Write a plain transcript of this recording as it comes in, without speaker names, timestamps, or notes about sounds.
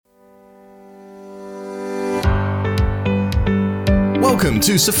Welcome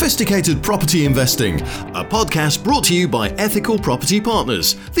to Sophisticated Property Investing, a podcast brought to you by Ethical Property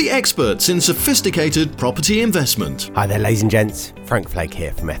Partners, the experts in sophisticated property investment. Hi there, ladies and gents. Frank Flake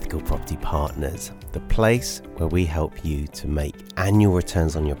here from Ethical Property Partners, the place where we help you to make annual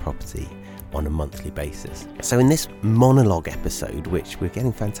returns on your property on a monthly basis. So in this monologue episode, which we're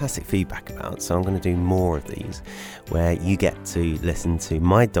getting fantastic feedback about, so I'm going to do more of these, where you get to listen to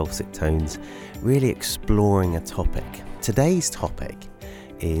my dulcet tones really exploring a topic. Today's topic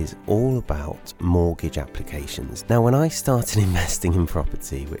is all about mortgage applications. Now, when I started investing in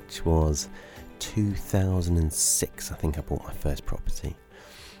property, which was 2006, I think I bought my first property,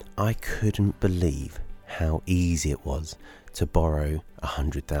 I couldn't believe how easy it was to borrow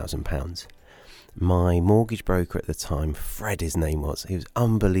 £100,000. My mortgage broker at the time, Fred his name was, he was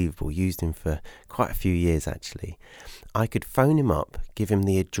unbelievable, used him for quite a few years actually. I could phone him up, give him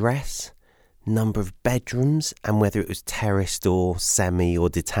the address, number of bedrooms, and whether it was terraced or semi or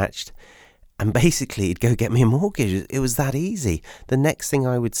detached, and basically he'd go get me a mortgage. It was that easy. The next thing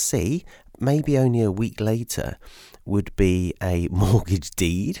I would see, maybe only a week later, would be a mortgage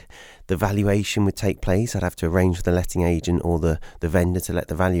deed. The valuation would take place. I'd have to arrange with the letting agent or the vendor to let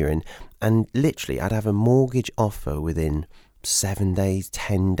the valuer in, and literally I'd have a mortgage offer within 7 days,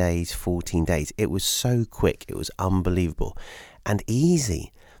 10 days, 14 days. It was so quick, it was unbelievable and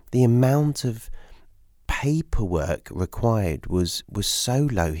easy. The amount of paperwork required was so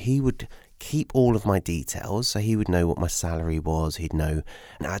low. He would keep all of my details, so he would know what my salary was. He'd know,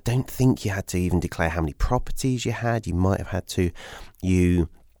 and I don't think you had to even declare how many properties you had. You might have had to. You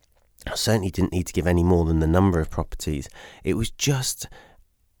certainly didn't need to give any more than the number of properties. It was just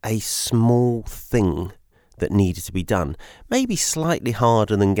a small thing that needed to be done. Maybe slightly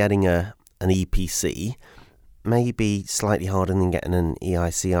harder than getting an EPC. Maybe slightly harder than getting an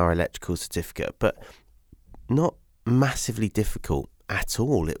EICR electrical certificate, but not massively difficult at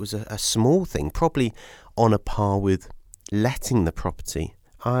all. It was a small thing, probably on a par with letting the property.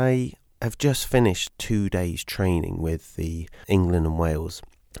 I have just finished 2 days training with the England and Wales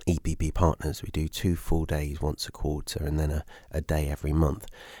EPP partners. We do 2 full days once a quarter and then a day every month.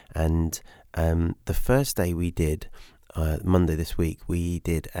 And the first day we did, Monday this week, we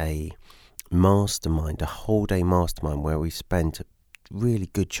did a whole day mastermind where we spent a really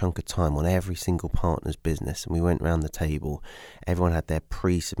good chunk of time on every single partner's business, and we went around the table. Everyone had their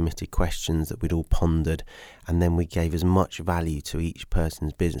pre-submitted questions that we'd all pondered, and then we gave as much value to each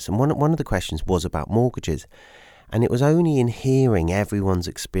person's business. And one of the questions was about mortgages, and it was only in hearing everyone's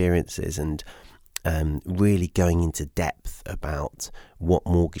experiences and really going into depth about what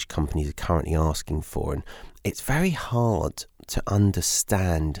mortgage companies are currently asking for. And it's very hard to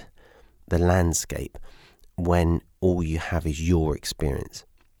understand the landscape when all you have is your experience.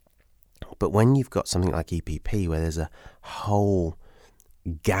 But when you've got something like EPP, where there's a whole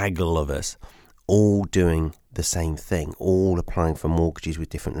gaggle of us all doing the same thing, all applying for mortgages with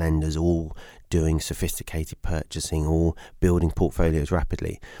different lenders, all doing sophisticated purchasing, all building portfolios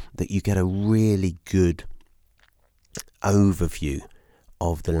rapidly, that you get a really good overview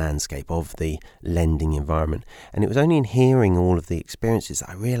of the landscape, of the lending environment. And it was only in hearing all of the experiences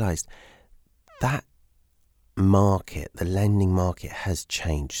that I realised that market, the lending market, has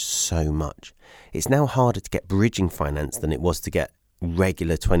changed so much. It's now harder to get bridging finance than it was to get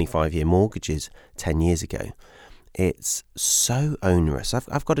regular 25-year mortgages 10 years ago. It's so onerous.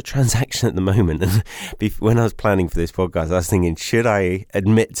 I've got a transaction at the moment, and when I was planning for this podcast, I was thinking, should I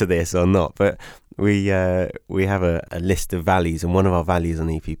admit to this or not? But we have a list of values, and one of our values on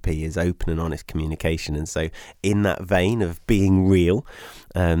EPP is open and honest communication. And so in that vein of being real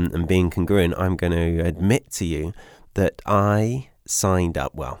and being congruent, I'm going to admit to you that I signed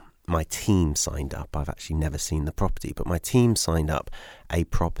up, my team signed up. I've actually never seen the property, but my team signed up a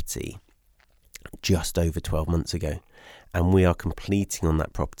property just over 12 months ago, and we are completing on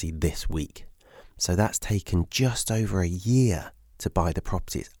that property this week. So that's taken just over a year to buy the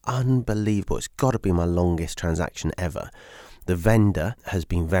property. It's unbelievable. It's got to be my longest transaction ever. The vendor has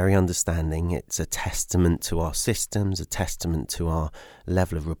been very understanding. It's a testament to our systems, a testament to our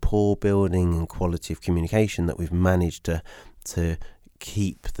level of rapport building and quality of communication that we've managed to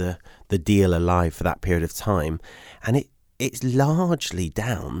keep the deal alive for that period of time. And it's largely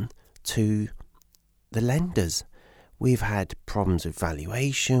down to the lenders. We've had problems with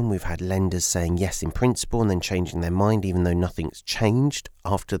valuation. We've had lenders saying yes in principle and then changing their mind even though nothing's changed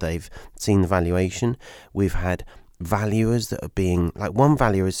after they've seen the valuation. We've had valuers that are being, like, one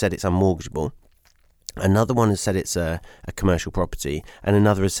valuer has said it's unmortgageable, Another one has said it's a commercial property, and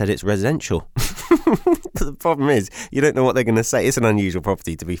another has said it's residential. But the problem is, you don't know what they're going to say. It's an unusual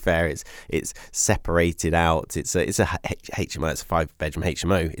property, to be fair. It's separated out. It's a HMO. It's a 5-bedroom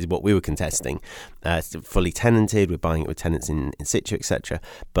HMO, is what we were contesting. It's fully tenanted. We're buying it with tenants in situ, etc.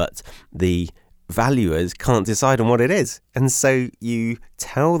 But the valuers can't decide on what it is, and so you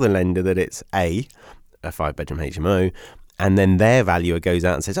tell the lender that it's a 5-bedroom HMO. And then their valuer goes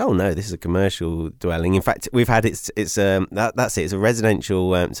out and says, "Oh no, this is a commercial dwelling." In fact, we've had that's it. It's a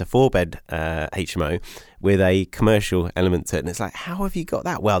residential. It's a 4-bed HMO with a commercial element to it. And it's like, how have you got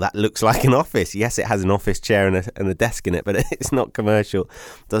that? Well, that looks like an office. Yes, it has an office chair and a desk in it, but it's not commercial.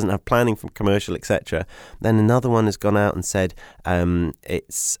 Doesn't have planning from commercial, etc. Then another one has gone out and said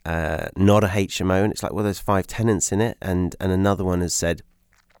it's not a HMO, and it's like, well, there's 5 tenants in it. And another one has said,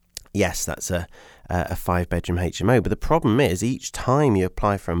 yes, that's a 5-bedroom HMO. But the problem is, each time you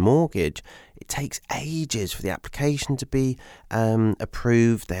apply for a mortgage, it takes ages for the application to be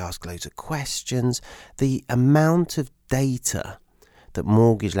approved. They ask loads of questions. The amount of data that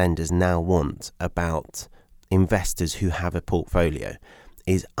mortgage lenders now want about investors who have a portfolio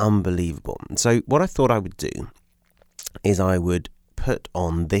is unbelievable. So what I thought I would do is I would put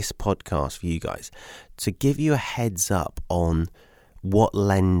on this podcast for you guys to give you a heads up on what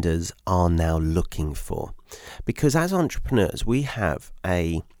lenders are now looking for. Because as entrepreneurs, we have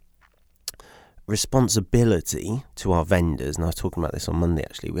a responsibility to our vendors, and I was talking about this on Monday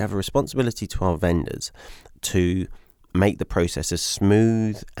actually, we have a responsibility to our vendors to make the process as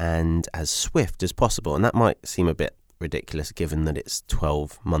smooth and as swift as possible. And that might seem a bit ridiculous given that it's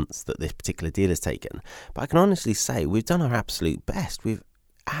 12 months that this particular deal has taken. But I can honestly say we've done our absolute best. We've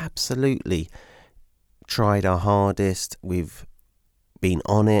absolutely tried our hardest. We've been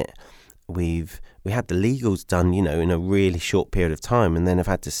on it. We had the legals done, in a really short period of time, and then have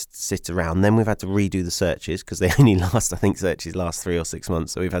had to sit around. Then we've had to redo the searches because they only searches last 3 or 6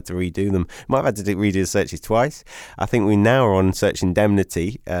 months, so we've had to redo them. Might have had to redo the searches twice. I think we now are on search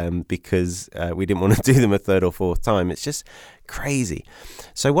indemnity because we didn't want to do them a 3rd or 4th time. It's just crazy.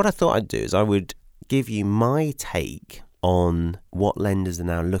 So what I thought I'd do is I would give you my take on what lenders are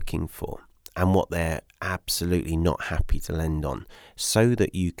now looking for and what they're absolutely not happy to lend on, so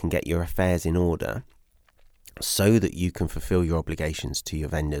that you can get your affairs in order, so that you can fulfill your obligations to your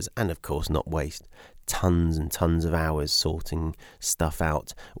vendors, and of course not waste tons and tons of hours sorting stuff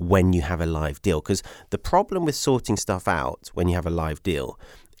out when you have a live deal. Because the problem with sorting stuff out when you have a live deal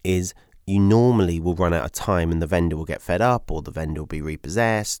is you normally will run out of time and the vendor will get fed up, or the vendor will be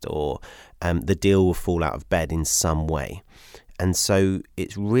repossessed, or the deal will fall out of bed in some way. And so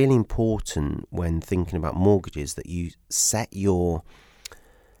it's really important when thinking about mortgages that you set your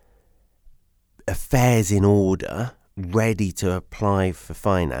affairs in order, ready to apply for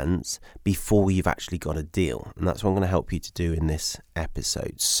finance before you've actually got a deal. And that's what I'm going to help you to do in this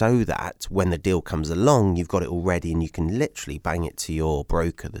episode, so that when the deal comes along, you've got it all ready and you can literally bang it to your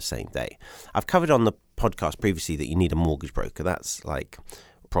broker the same day. I've covered on the podcast previously that you need a mortgage broker. That's like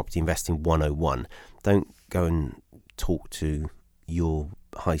property investing 101. Don't go and talk to your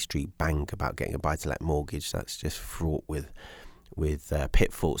high street bank about getting a buy-to-let mortgage. That's just fraught with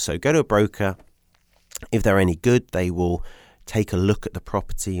pitfalls. So go to a broker. If they're any good, they will take a look at the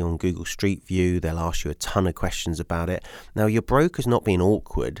property on Google Street View. They'll ask you a ton of questions about it. Now, your broker's not being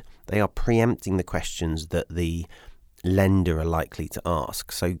awkward. They are preempting the questions that the lender are likely to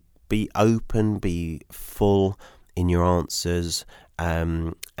ask. So be open, be full in your answers,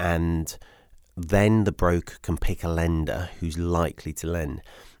 and then the broker can pick a lender who's likely to lend.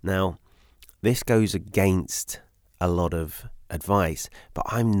 Now, this goes against a lot of advice, but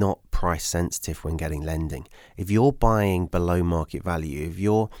I'm not price sensitive when getting lending. If you're buying below market value, if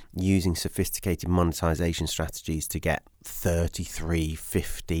you're using sophisticated monetization strategies to get 33,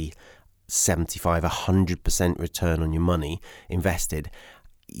 50, 75, 100% return on your money invested,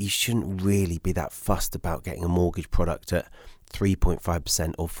 you shouldn't really be that fussed about getting a mortgage product at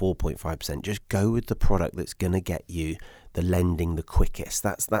 3.5% or 4.5%. Just go with the product that's going to get you the lending the quickest.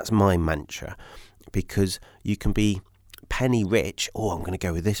 That's my mantra, because you can be penny rich, I'm going to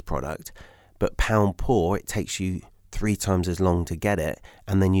go with this product, but pound poor, it takes you 3 times as long to get it,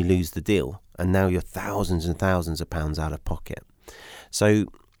 and then you lose the deal, and now you're thousands and thousands of pounds out of pocket. So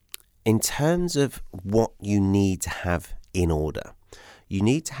in terms of what you need to have in order, you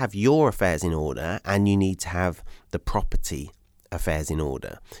need to have your affairs in order, and you need to have the property affairs in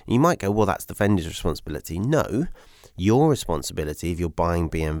order. You might go, well, that's the vendor's responsibility. No, your responsibility, if you're buying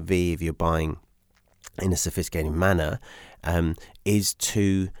BMV, if you're buying in a sophisticated manner, is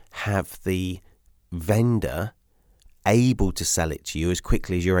to have the vendor able to sell it to you as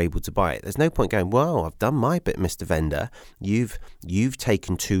quickly as you're able to buy it. There's no point going, well, I've done my bit, Mr. Vendor. You've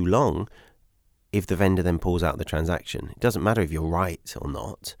taken too long. If the vendor then pulls out the transaction, it doesn't matter if you're right or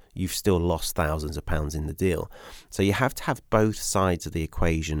not. You've still lost thousands of pounds in the deal. So you have to have both sides of the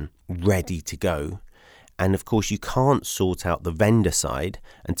equation ready to go. And of course, you can't sort out the vendor side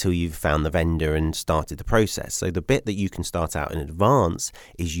until you've found the vendor and started the process. So the bit that you can start out in advance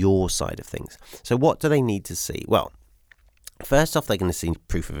is your side of things. So what do they need to see? Well, first off, they're going to see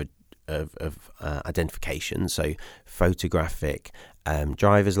proof of identification, so photographic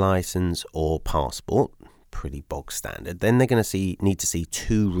driver's license or passport, pretty bog standard. Then they're going to need to see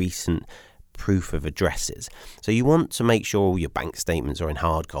 2 recent proof of addresses. So you want to make sure all your bank statements are in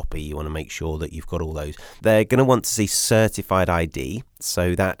hard copy. You want to make sure that you've got all those. They're going to want to see certified ID.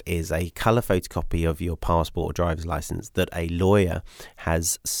 So that is a colour photocopy of your passport or driver's license that a lawyer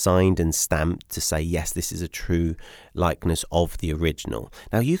has signed and stamped to say, yes, this is a true likeness of the original.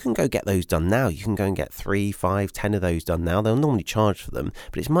 Now, you can go get those done now. You can go and get 3, 5, 10 of those done now. They'll normally charge for them,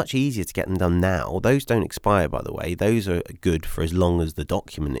 but it's much easier to get them done now. Those don't expire, by the way. Those are good for as long as the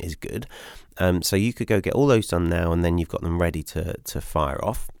document is good. So you could go get all those done now, and then you've got them ready to fire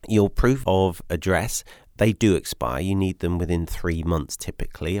off. Your proof of address, they do expire. You need them within 3 months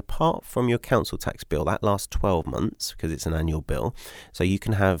typically, apart from your council tax bill. That lasts 12 months because it's an annual bill. So you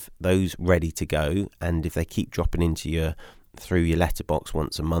can have those ready to go, and if they keep dropping into through your letterbox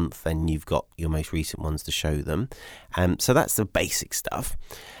once a month, then you've got your most recent ones to show them. So that's the basic stuff.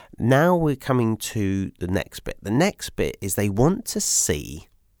 Now we're coming to the next bit. The next bit is they want to see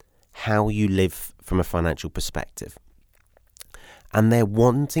how you live from a financial perspective. And they're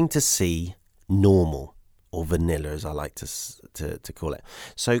wanting to see normal, or vanilla, as I like to call it.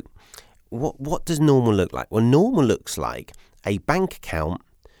 So what does normal look like? Well, normal looks like a bank account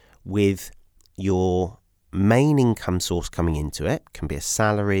with your main income source coming into it. Can be a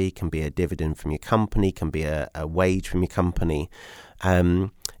salary, can be a dividend from your company, can be a wage from your company,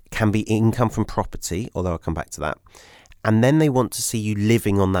 can be income from property, although I'll come back to that. And then they want to see you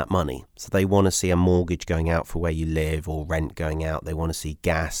living on that money. So they want to see a mortgage going out for where you live, or rent going out. They want to see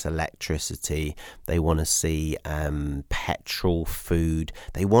gas, electricity. They want to see petrol, food.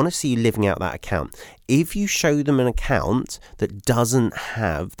 They want to see you living out that account. If you show them an account that doesn't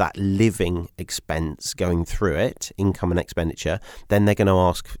have that living expense going through it, income and expenditure, then they're going to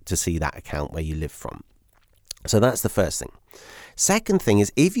ask to see that account where you live from. So that's the first thing. Second thing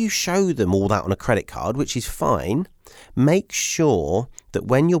is, if you show them all that on a credit card, which is fine, make sure that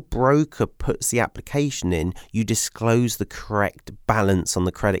when your broker puts the application in, you disclose the correct balance on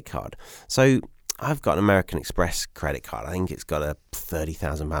the credit card. So I've got an American Express credit card. I think it's got a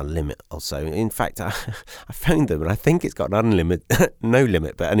 £30,000 limit or so. In fact, I phoned them and I think it's got an unlimited, no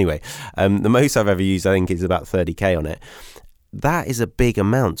limit. But anyway, the most I've ever used, I think, is about 30k on it. That is a big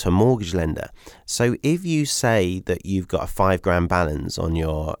amount to a mortgage lender. So if you say that you've got a £5,000 balance on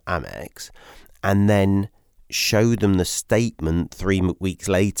your Amex, and then show them the statement 3 weeks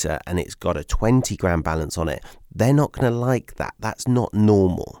later and it's got a £20,000 balance on it, they're not going to like that. That's not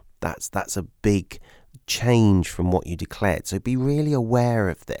normal. That's a big change from what you declared. So be really aware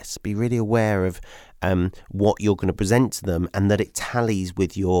of this. Be really aware of what you're going to present to them, and that it tallies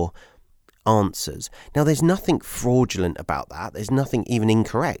with your answers. Now, there's nothing fraudulent about that. There's nothing even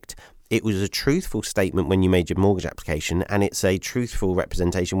incorrect. It was a truthful statement when you made your mortgage application, and it's a truthful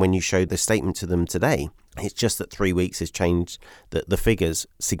representation when you showed the statement to them today. It's just that 3 weeks has changed the figures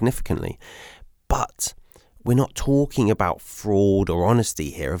significantly. But we're not talking about fraud or honesty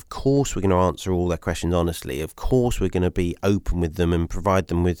here. Of course, we're going to answer all their questions honestly. Of course, we're going to be open with them and provide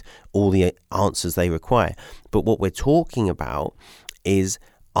them with all the answers they require. But what we're talking about is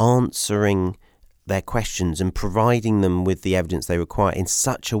answering their questions and providing them with the evidence they require in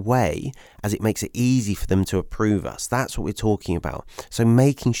such a way as it makes it easy for them to approve us. That's what we're talking about. So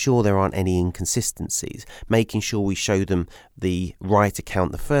making sure there aren't any inconsistencies, making sure we show them the right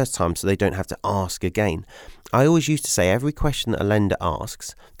account the first time so they don't have to ask again. I always used to say every question that a lender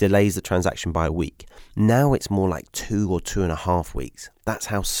asks delays the transaction by a week. Now it's more like 2 or 2.5 weeks. That's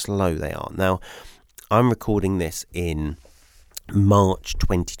how slow they are. Now, I'm recording this in March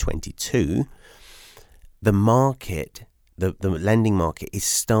 2022. The market, the lending market, is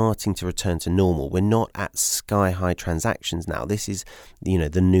starting to return to normal. We're not at sky-high transactions now. This is, the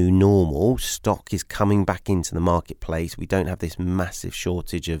new normal. Stock is coming back into the marketplace. We don't have this massive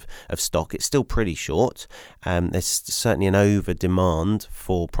shortage of stock. It's still pretty short. There's certainly an over-demand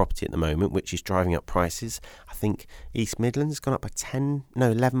for property at the moment, which is driving up prices. I think East Midlands has gone up by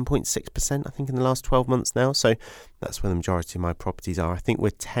 11.6%, I think, in the last 12 months now. So that's where the majority of my properties are. I think we're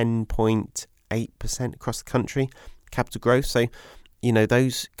 10.8% across the country. capital growth. So,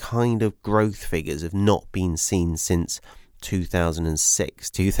 those kind of growth figures have not been seen since 2006,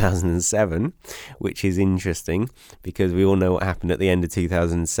 2007, which is interesting because we all know what happened at the end of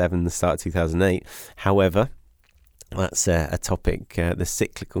 2007, the start of 2008. However, that's a topic, the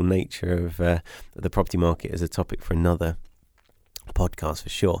cyclical nature of the property market is a topic for another podcast for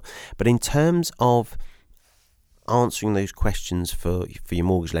sure. But in terms of answering those questions for your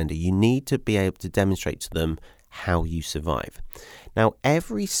mortgage lender, you need to be able to demonstrate to them how you survive. Now,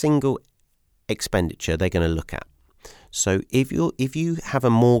 every single expenditure they're going to look at. So if you have a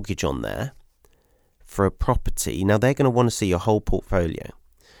mortgage on there for a property, now they're going to want to see your whole portfolio.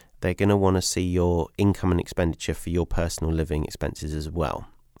 They're going to want to see your income and expenditure for your personal living expenses as well.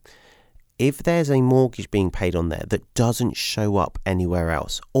 If there's a mortgage being paid on there that doesn't show up anywhere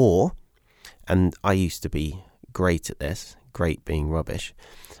else, and I used to be great at this, great being rubbish,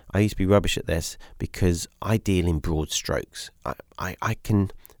 I used to be rubbish at this because I deal in broad strokes. I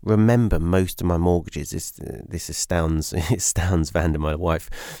can remember most of my mortgages. This astounds Vanda, my wife,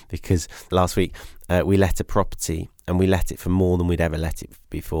 because last week we let a property and we let it for more than we'd ever let it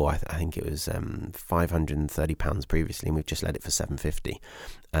before. I think it was £530 previously, and we've just let it for £750.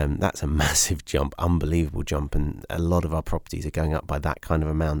 That's a massive jump, unbelievable jump, and a lot of our properties are going up by that kind of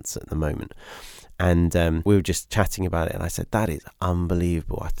amounts at the moment. And we were just chatting about it, and I said, that is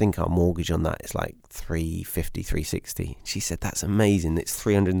unbelievable. I think our mortgage on that is like 350, 360. She said, that's amazing. It's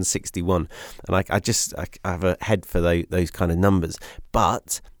 361. And I have a head for those kind of numbers.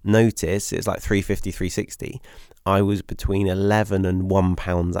 But notice it's like 350, 360. I was between 11 and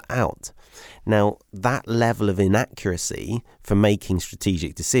 £1 out. Now, that level of inaccuracy for making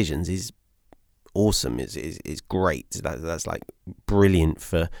strategic decisions is awesome, is great. That's like brilliant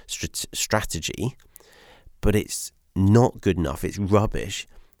for strategy, but it's not good enough. It's rubbish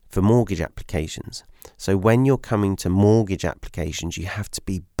for mortgage applications. So when you're coming to mortgage applications, you have to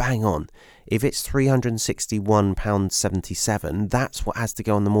be bang on. If it's £361.77, that's what has to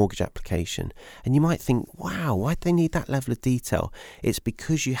go on the mortgage application. And you might think, wow, why'd they need that level of detail? It's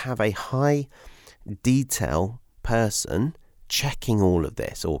because you have a high detail person checking all of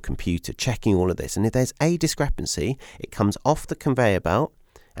this, or computer checking all of this. And if there's a discrepancy, it comes off the conveyor belt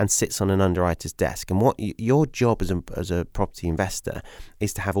and sits on an underwriter's desk. And what your job as a property investor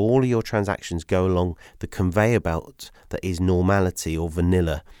is to have all of your transactions go along the conveyor belt that is normality or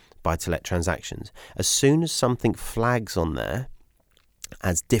vanilla buy-to-let transactions. As soon as something flags on there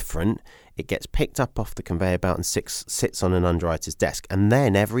as different, it gets picked up off the conveyor belt and sits on an underwriter's desk. And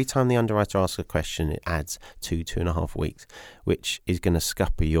then every time the underwriter asks a question, it adds 2.5 weeks, which is going to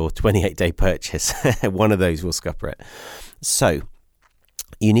scupper your 28-day purchase. One of those will scupper it. So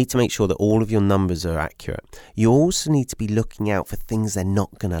you need to make sure that all of your numbers are accurate. You also need to be looking out for things they're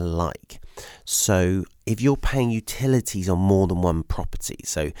not going to like. So if you're paying utilities on more than one property,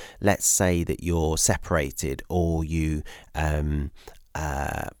 so let's say that you're separated, or you are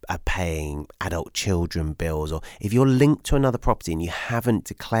paying adult children bills, or if you're linked to another property and you haven't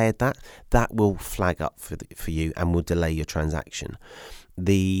declared that will flag up for you and will delay your transaction.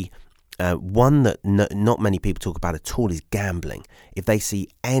 The one that not many people talk about at all is gambling. If they see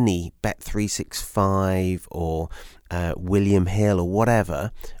any Bet365 or William Hill or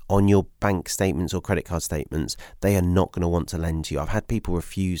whatever on your bank statements or credit card statements, they are not going to want to lend to you. I've had people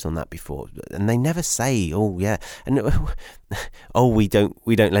refuse on that before, and they never say, "Oh yeah," and "Oh, we don't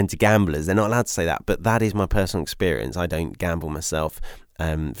lend to gamblers." They're not allowed to say that, but that is my personal experience. I don't gamble myself.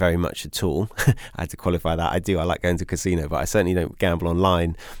 Very much at all. I had to qualify that. I like going to a casino, but I certainly don't gamble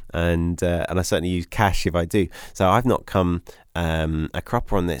online, and I certainly use cash if I do. So I've not come a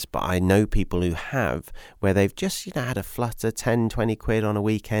cropper on this, but I know people who have, where they've just had a flutter 10, 20 quid on a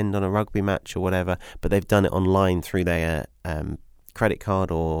weekend on a rugby match or whatever, but they've done it online through their credit card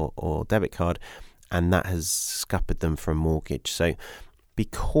or debit card, and that has scuppered them for a mortgage. So be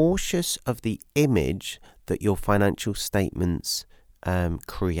cautious of the image that your financial statements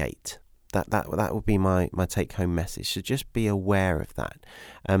create. That would be my take home message. So just be aware of that.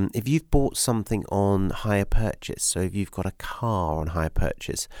 If you've bought something on hire purchase, so if you've got a car on hire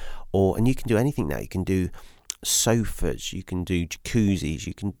purchase, and you can do anything now. You can do sofas, you can do jacuzzis,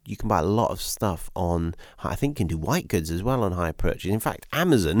 you can buy a lot of stuff on. I think you can do white goods as well on hire purchase. In fact,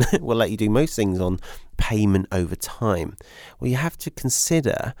 Amazon will let you do most things on payment over time. Well, you have to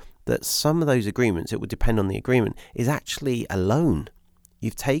consider that some of those agreements, it would depend on the agreement, is actually a loan.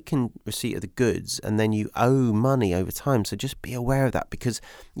 You've taken receipt of the goods and then you owe money over time. So just be aware of that, because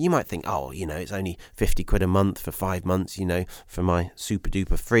you might think, it's only 50 quid a month for 5 months, for my super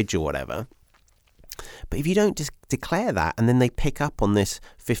duper fridge or whatever. But if you don't just declare that, and then they pick up on this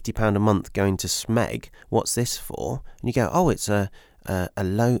 £50 a month going to SMEG, what's this for? And you go, oh, it's a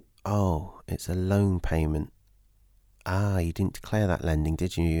loan. Oh, it's a loan payment. You didn't declare that lending,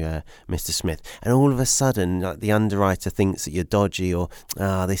 did you, Mr. Smith? And all of a sudden, like, the underwriter thinks that you're dodgy, or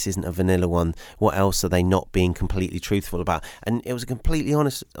this isn't a vanilla one. What else are they not being completely truthful about? And it was a completely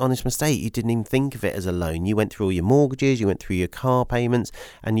honest mistake. You didn't even think of it as a loan. You went through all your mortgages, you went through your car payments,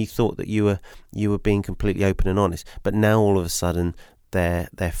 and you thought that you were being completely open and honest. But now all of a sudden, they're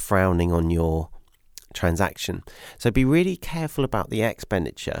frowning on your transaction. So be really careful about the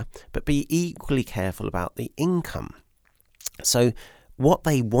expenditure, but be equally careful about the income. So what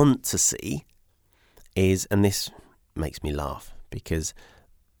they want to see is, and this makes me laugh, because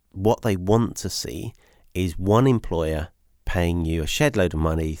what they want to see is one employer paying you a shed load of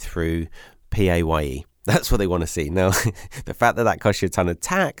money through PAYE. That's what they want to see. Now, the fact that costs you a ton of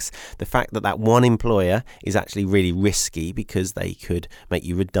tax, the fact that one employer is actually really risky because they could make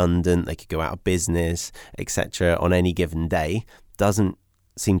you redundant, they could go out of business, etc. on any given day, doesn't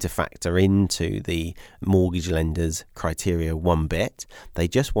seem to factor into the mortgage lender's criteria one bit. They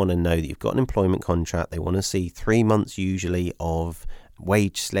just want to know that you've got an employment contract. They want to see 3 months usually of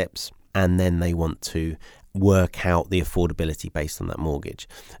wage slips, and then they want to work out the affordability based on that mortgage.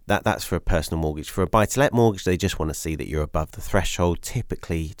 That's for a personal mortgage. For a buy-to-let mortgage, they just want to see that you're above the threshold,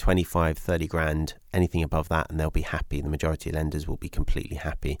 typically 25, 30 grand, anything above that, and they'll be happy. The majority of lenders will be completely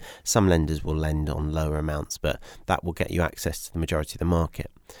happy. Some lenders will lend on lower amounts, but that will get you access to the majority of the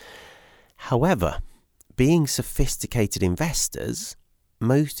market. However, being sophisticated investors,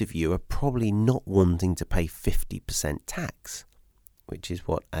 most of you are probably not wanting to pay 50% tax, which is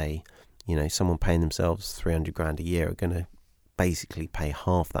what someone paying themselves 300 grand a year are going to basically pay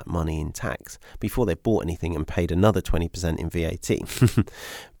half that money in tax before they've bought anything and paid another 20% in VAT.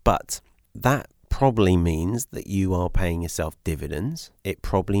 But that probably means that you are paying yourself dividends. It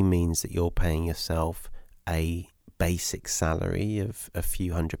probably means that you're paying yourself a basic salary of a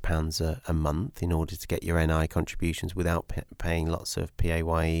few £100s a month in order to get your NI contributions without paying lots of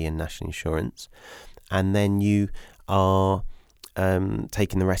PAYE and national insurance. And then you are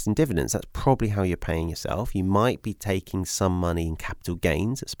taking the rest in dividends. That's probably how you're paying yourself. You might be taking some money in capital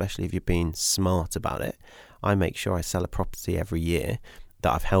gains, especially if you're being smart about it. I make sure I sell a property every year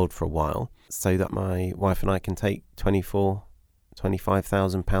that I've held for a while, so that my wife and I can take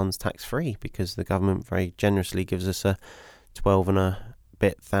 £25,000 tax free, because the government very generously gives us a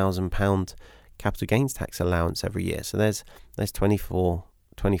 £12,000 capital gains tax allowance every year. So there's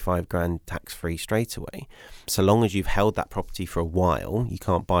 25 grand tax free straight away. So long as you've held that property for a while, you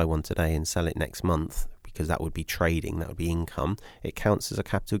can't buy one today and sell it next month, because that would be trading, that would be income. It counts as a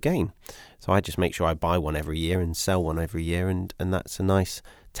capital gain. So I just make sure I buy one every year and sell one every year, and that's a nice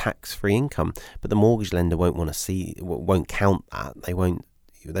tax-free income. But the mortgage lender won't count that. They won't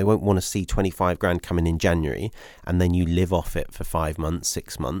want to see 25 grand coming in January and then you live off it for 5 months,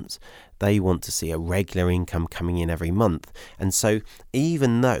 6 months. They want to see a regular income coming in every month. And so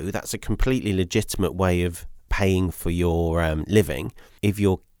even though that's a completely legitimate way of paying for your living, if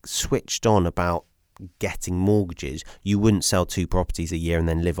you're switched on about getting mortgages, you wouldn't sell 2 properties a year and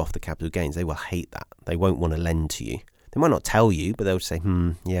then live off the capital gains. They will hate that. They won't want to lend to you. They might not tell you, but they'll say,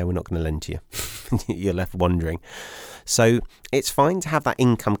 yeah, we're not going to lend to you. You're left wondering. So it's fine to have that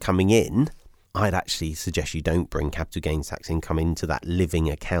income coming in. I'd actually suggest you don't bring capital gains tax income into that living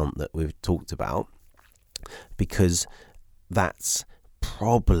account that we've talked about, because that's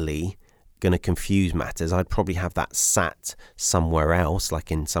probably going to confuse matters. I'd probably have that sat somewhere else,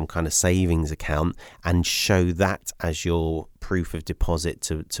 like in some kind of savings account, and show that as your proof of deposit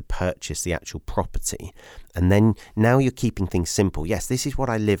to purchase the actual property. And then now you're keeping things simple. Yes, this is what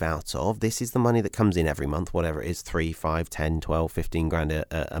I live out of. This is the money that comes in every month, whatever it is, 3, 5, 10, 12, 15 grand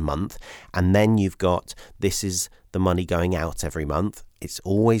a month. And then you've got, this is the money going out every month. It's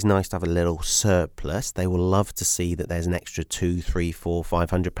always nice to have a little surplus. They will love to see that there's an extra 2, 3, 4,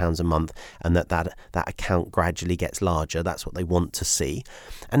 £500 a month, and that account gradually gets larger. That's what they want to see.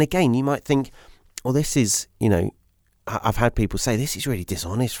 And again, you might think, well, this is, I've had people say, this is really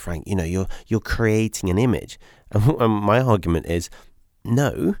dishonest, Frank. You're creating an image. And my argument is,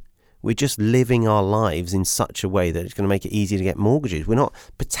 no, we're just living our lives in such a way that it's going to make it easier to get mortgages. We're not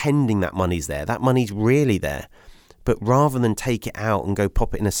pretending that money's there. That money's really there. But rather than take it out and go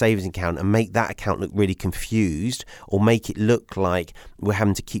pop it in a savings account and make that account look really confused, or make it look like we're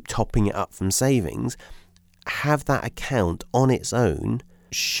having to keep topping it up from savings, have that account on its own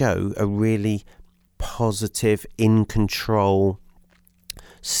show a really positive, in control,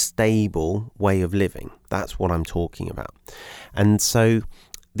 stable way of living. That's what I'm talking about. And so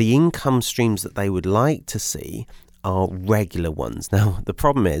the income streams that they would like to see are regular ones. Now, the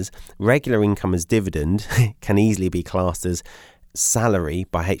problem is regular income as dividend can easily be classed as salary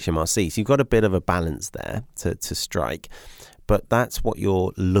by HMRC. So you've got a bit of a balance there to strike. But that's what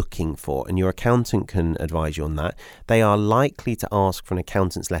you're looking for, and your accountant can advise you on that. They are likely to ask for an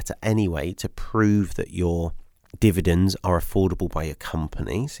accountant's letter anyway to prove that your dividends are affordable by your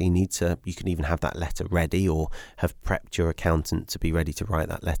company. So you can even have that letter ready, or have prepped your accountant to be ready to write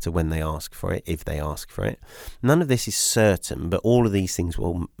that letter when they ask for it, if they ask for it. None of this is certain, but all of these things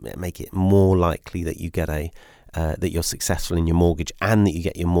will make it more likely that you get that you're successful in your mortgage, and that you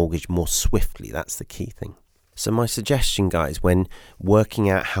get your mortgage more swiftly. That's the key thing. So my suggestion, guys, when working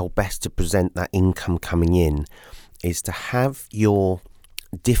out how best to present that income coming in, is to have your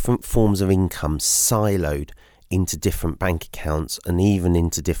different forms of income siloed into different bank accounts, and even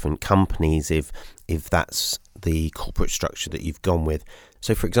into different companies if that's the corporate structure that you've gone with.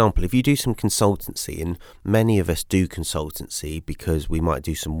 So, for example, if you do some consultancy, and many of us do consultancy because we might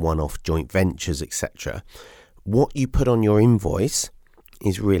do some one-off joint ventures, etc., what you put on your invoice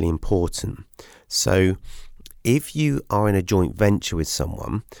is really important. So if you are in a joint venture with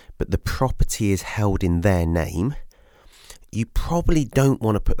someone, but the property is held in their name, you probably don't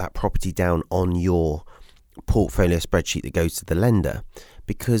want to put that property down on your portfolio spreadsheet that goes to the lender,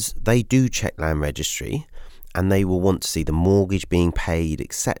 because they do check land registry and they will want to see the mortgage being paid,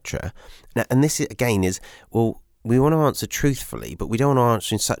 etc. Now, and this again is, well, we want to answer truthfully, but we don't want to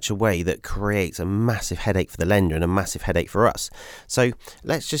answer in such a way that creates a massive headache for the lender and a massive headache for us. So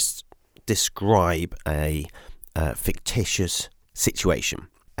let's just describe a fictitious situation.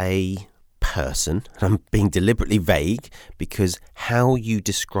 A person, and I'm being deliberately vague because how you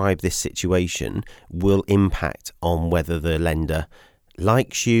describe this situation will impact on whether the lender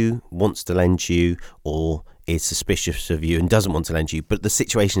likes you, wants to lend you, or is suspicious of you and doesn't want to lend you, but the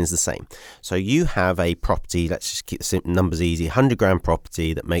situation is the same. So you have a property, let's just keep the numbers easy, 100 grand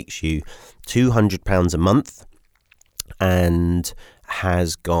property that makes you £200 a month and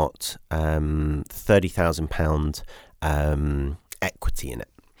has got £30,000 equity in it.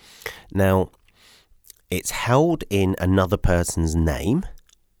 Now, it's held in another person's name,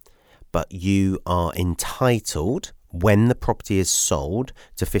 but you are entitled, when the property is sold,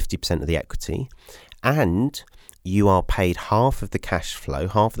 to 50% of the equity, and you are paid half of the cash flow,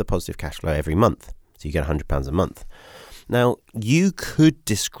 half of the positive cash flow every month. So you get £100 a month. Now, you could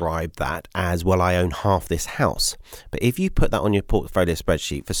describe that as, well, I own half this house. But if you put that on your portfolio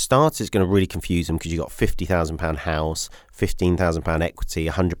spreadsheet, for starters, it's going to really confuse them, because you've got £50,000 house, £15,000 equity,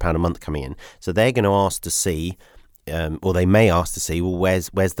 £100 a month coming in. So they're going to ask to see, or they may ask to see, well, where's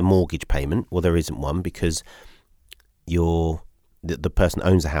the mortgage payment? Well, there isn't one, because the person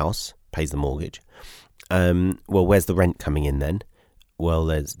owns the house, pays the mortgage. Well, where's the rent coming in then? Well,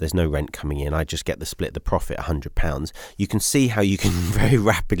 there's no rent coming in. I just get the split of the profit, £100. You can see how you can very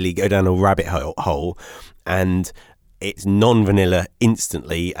rapidly go down a rabbit hole, and it's non-vanilla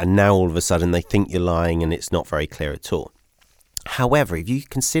instantly, and now all of a sudden they think you're lying, and it's not very clear at all. However, if you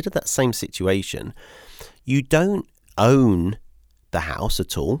consider that same situation, you don't own the house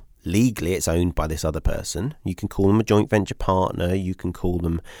at all. Legally, it's owned by this other person. You can call them a joint venture partner. You can call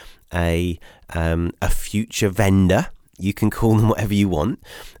them a future vendor. You can call them whatever you want.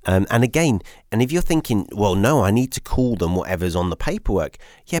 And if you're thinking, well, no, I need to call them whatever's on the paperwork.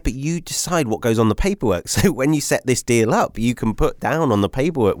 Yeah, but you decide what goes on the paperwork. So when you set this deal up, you can put down on the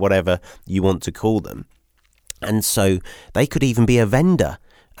paperwork whatever you want to call them. And so they could even be a vendor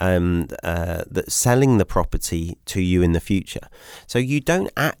that's selling the property to you in the future. So you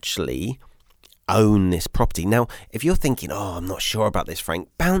don't actually own this property. Now, if you're thinking, oh, I'm not sure about this, Frank,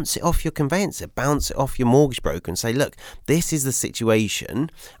 bounce it off your conveyancer, bounce it off your mortgage broker and say, look, this is the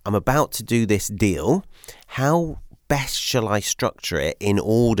situation. I'm about to do this deal. How best shall I structure it in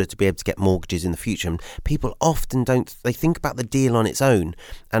order to be able to get mortgages in the future? And people often they think about the deal on its own,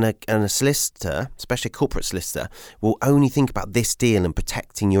 and a solicitor, especially a corporate solicitor, will only think about this deal and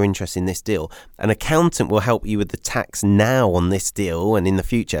protecting your interest in this deal. An accountant will help you with the tax now on this deal and in the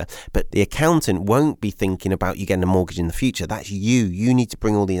future, but the accountant won't be thinking about you getting a mortgage in the future. That's you need to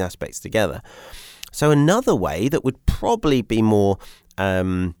bring all these aspects together. So another way that would probably be more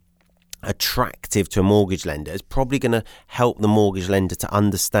attractive to a mortgage lender, is probably going to help the mortgage lender to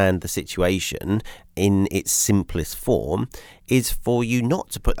understand the situation in its simplest form, is for you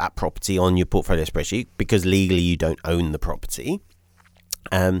not to put that property on your portfolio spreadsheet, because legally you don't own the property.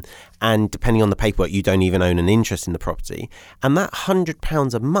 And depending on the paperwork, you don't even own an interest in the property. And that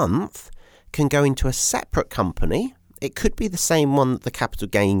 £100 a month can go into a separate company it could be the same one that the capital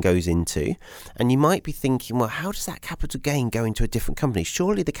gain goes into. And you might be thinking, well, how does that capital gain go into a different company?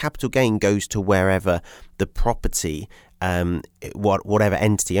 Surely the capital gain goes to wherever the property, whatever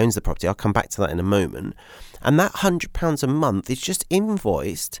entity owns the property. I'll come back to that in a moment. And that £100 a month is just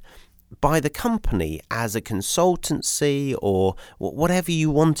invoiced by the company as a consultancy or whatever you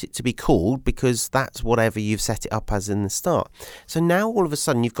want it to be called, because that's whatever you've set it up as in the start. So now all of a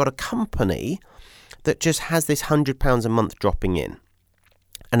sudden you've got a company that just has this £100 a month dropping in.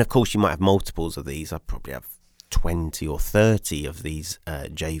 And of course you might have multiples of these. I probably have 20 or 30 of these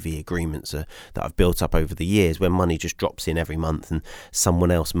JV agreements that I've built up over the years, where money just drops in every month and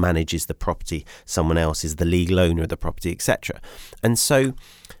someone else manages the property, someone else is the legal owner of the property, etc. And so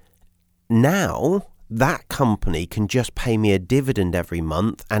now that company can just pay me a dividend every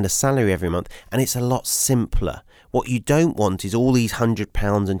month and a salary every month, and it's a lot simpler. What you don't want is all these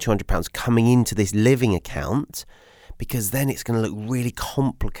 £100 and £200 coming into this living account, because then it's going to look really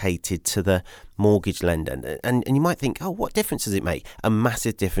complicated to the mortgage lender. And you might think, oh, what difference does it make? A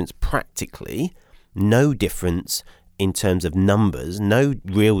massive difference practically, no difference in terms of numbers, no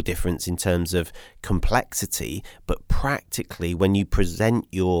real difference in terms of complexity, but practically when you present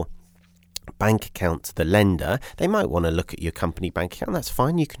your bank account to the lender, they might want to look at your company bank account. That's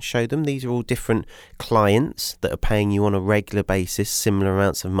fine. You can show them these are all different clients that are paying you on a regular basis similar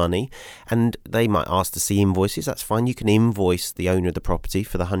amounts of money, and they might ask to see invoices. That's fine. You can invoice the owner of the property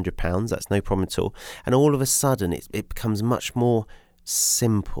for the £100. That's no problem at all. And all of a sudden it becomes much more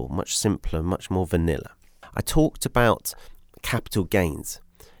simple, much simpler, much more vanilla. I talked about capital gains.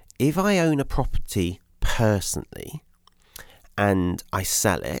 If I own a property personally and I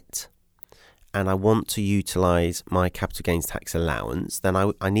sell it, and I want to utilise my capital gains tax allowance, then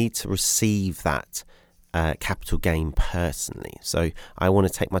I need to receive that capital gain personally. So I want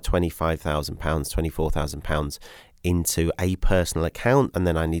to take my £25,000, £24,000 into a personal account, and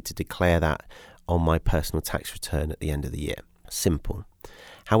then I need to declare that on my personal tax return at the end of the year. Simple.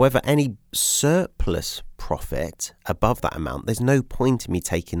 However, any surplus profit above that amount, there's no point in me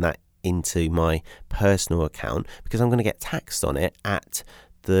taking that into my personal account, because I'm going to get taxed on it at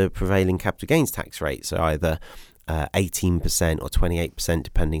the prevailing capital gains tax rate, so either 18% or 28%,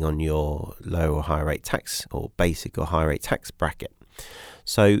 depending on your low or high rate tax or basic or high rate tax bracket.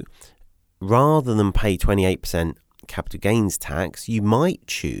 So rather than pay 28% capital gains tax, you might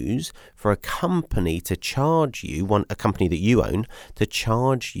choose for a company to charge you, a company that you own, to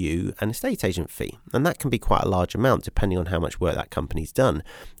charge you an estate agent fee. And that can be quite a large amount depending on how much work that company's done.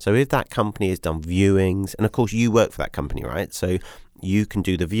 So if that company has done viewings, and of course you work for that company, right? So you can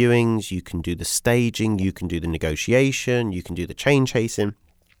do the viewings, you can do the staging, you can do the negotiation, you can do the chain chasing.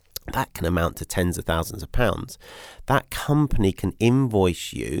 That can amount to tens of thousands of pounds. That company can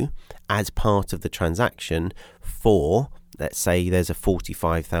invoice you as part of the transaction for, let's say there's a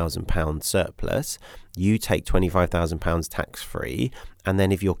 £45,000 surplus, you take £25,000 tax free, and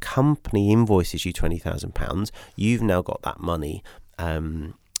then if your company invoices you £20,000, you've now got that money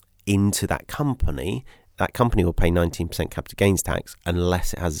into that company. That company will pay 19% capital gains tax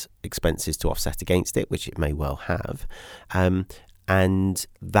unless it has expenses to offset against it, which it may well have. And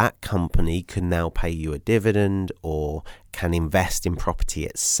that company can now pay you a dividend or can invest in property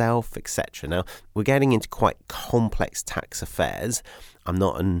itself, etc. Now, we're getting into quite complex tax affairs. I'm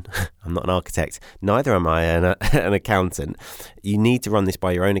not an architect, neither am I an accountant. You need to run this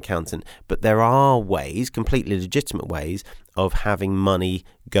by your own accountant, but there are ways, completely legitimate ways, of having money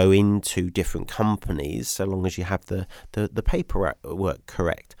go into different companies so long as you have the paperwork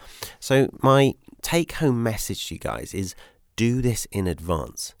correct. So my take-home message to you guys is do this in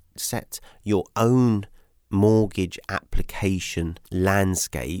advance. Set your own mortgage application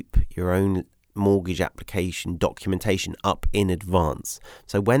landscape, your own mortgage application documentation up in advance.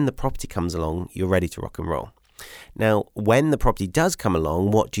 So when the property comes along, you're ready to rock and roll. Now, when the property does come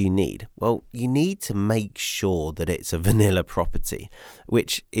along, what do you need? Well, you need to make sure that it's a vanilla property,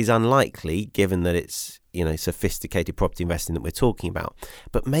 which is unlikely given that it's, sophisticated property investing that we're talking about.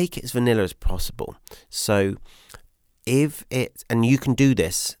 But make it as vanilla as possible. So and you can do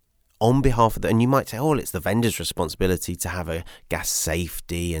this on behalf of and you might say, oh, it's the vendor's responsibility to have a gas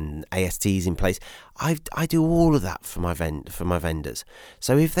safety and ASTs in place. I do all of that for my vendors.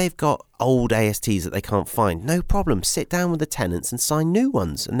 So if they've got old ASTs that they can't find, no problem. Sit down with the tenants and sign new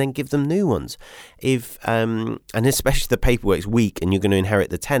ones, and then give them new ones. If and especially if the paperwork's weak and you're going to inherit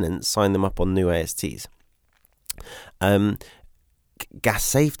the tenants, sign them up on new ASTs. gas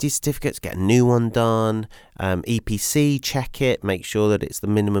safety certificates, get a new one done. EPC, check it, make sure that it's the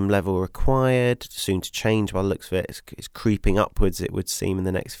minimum level required. Soon to change by the looks of it. It's creeping upwards, it would seem, in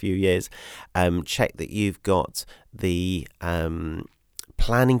the next few years. Check that you've got the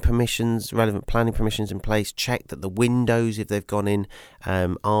planning permissions, relevant planning permissions in place. Check that the windows, if they've gone in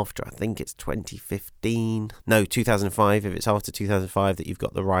after, I think it's 2005, if it's after 2005, that you've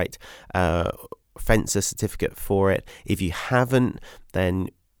got the right fencer certificate for it. If you haven't, then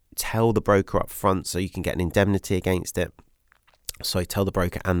tell the broker up front so you can get an indemnity against it. So tell the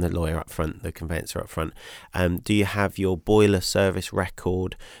broker and the lawyer up front, the conveyancer up front. Do you have your boiler service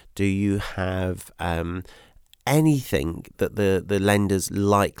record? Do you have anything that the lender's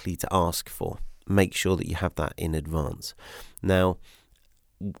likely to ask for? Make sure that you have that in advance. Now,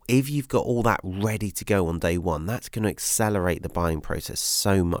 if you've got all that ready to go on day one, that's going to accelerate the buying process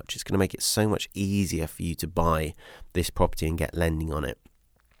so much. It's going to make it so much easier for you to buy this property and get lending on it.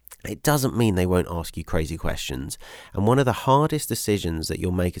 It doesn't mean they won't ask you crazy questions. And one of the hardest decisions that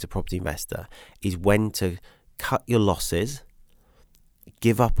you'll make as a property investor is when to cut your losses,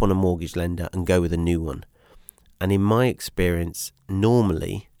 give up on a mortgage lender and go with a new one. And in my experience,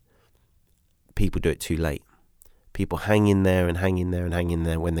 normally people do it too late. People hang in there and hang in there and hang in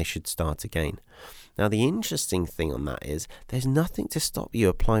there when they should start again. Now, the interesting thing on that is there's nothing to stop you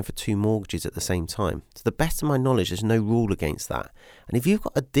applying for 2 mortgages at the same time. To the best of my knowledge, there's no rule against that. And if you've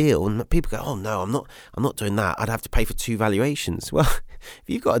got a deal and people go, oh no, I'm not doing that, I'd have to pay for 2 valuations. Well, if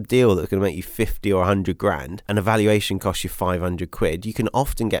you've got a deal that's going to make you 50 or 100 grand and a valuation costs you 500 quid, you can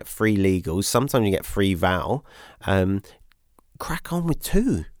often get free legals. Sometimes you get free val. Crack on with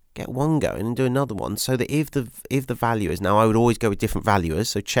 2. Get one going and do another one, so that if the valuers, now I would always go with different valuers,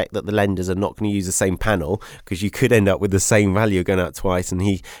 so check that the lenders are not going to use the same panel, because you could end up with the same valuer going out twice, and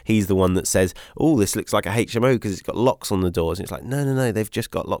he's the one that says, oh, this looks like a HMO because it's got locks on the doors. And it's like, no, they've just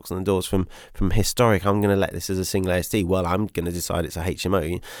got locks on the doors from historic. I'm going to let this as a single AST. Well, I'm going to decide it's a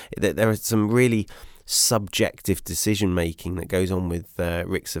HMO. There are some really subjective decision making that goes on with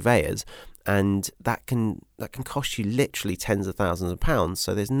RICS surveyors. And that can cost you literally tens of thousands of pounds.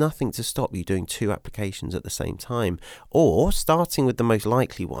 So there's nothing to stop you doing 2 applications at the same time, or starting with the most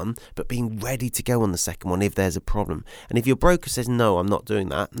likely one, but being ready to go on the second one if there's a problem. And if your broker says, no, I'm not doing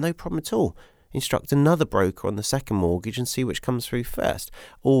that, no problem at all. Instruct another broker on the second mortgage and see which comes through first.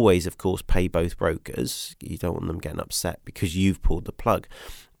 Always, of course, pay both brokers. You don't want them getting upset because you've pulled the plug.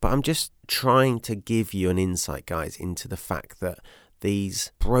 But I'm just trying to give you an insight, guys, into the fact that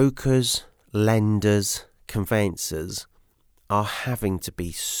these brokers, lenders, conveyancers are having to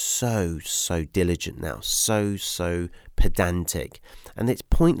be so diligent now, so pedantic, and it's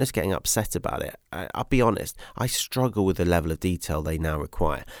pointless getting upset about it. I'll be honest, I struggle with the level of detail they now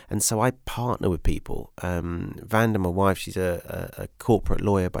require, and so I partner with people. Vanda, my wife, she's a corporate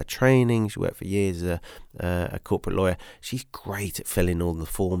lawyer by training. She worked for years as a corporate lawyer. She's great at filling all the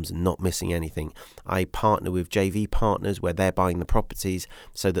forms and not missing anything. I partner with JV partners where they're buying the properties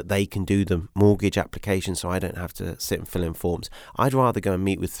so that they can do the mortgage application, so I don't have to sit and fill in forms. I'd rather go and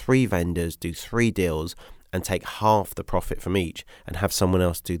meet with 3 vendors, do 3 deals, and take half the profit from each and have someone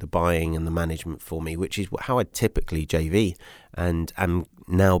else do the buying and the management for me, which is how I typically JV, and am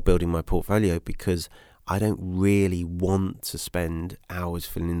now building my portfolio because I don't really want to spend hours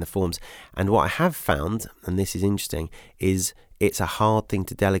filling in the forms. And what I have found, and this is interesting, is it's a hard thing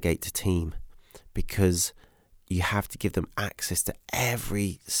to delegate to team, because you have to give them access to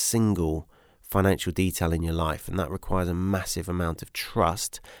every single financial detail in your life, and that requires a massive amount of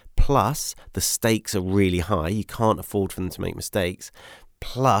trust. Plus, the stakes are really high. You can't afford for them to make mistakes.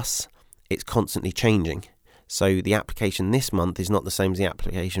 Plus, it's constantly changing. So the application this month is not the same as the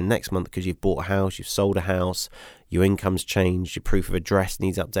application next month, because you've bought a house, you've sold a house, your income's changed, your proof of address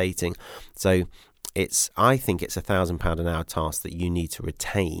needs updating. So I think it's £1,000 an hour task that you need to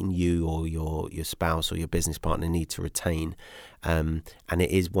retain, you or your spouse or your business partner need to retain. And it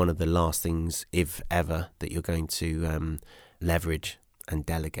is one of the last things, if ever, that you're going to leverage and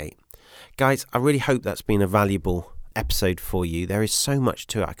delegate. Guys, I really hope that's been a valuable episode for you. There is so much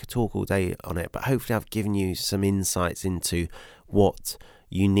to it. I could talk all day on it, but hopefully I've given you some insights into what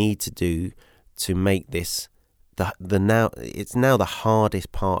you need to do to make this it's now the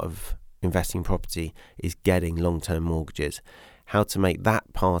hardest part of investing in property is getting long-term mortgages. How to make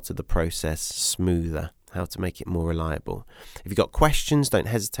that part of the process smoother, how to make it more reliable. If you've got questions, don't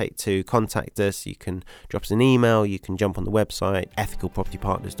hesitate to contact us. You can drop us an email, you can jump on the website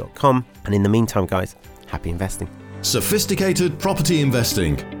ethicalpropertypartners.com, and in the meantime, guys, happy investing. Sophisticated Property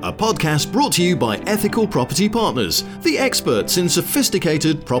Investing, a podcast brought to you by Ethical Property Partners, the experts in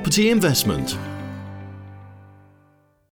sophisticated property investment.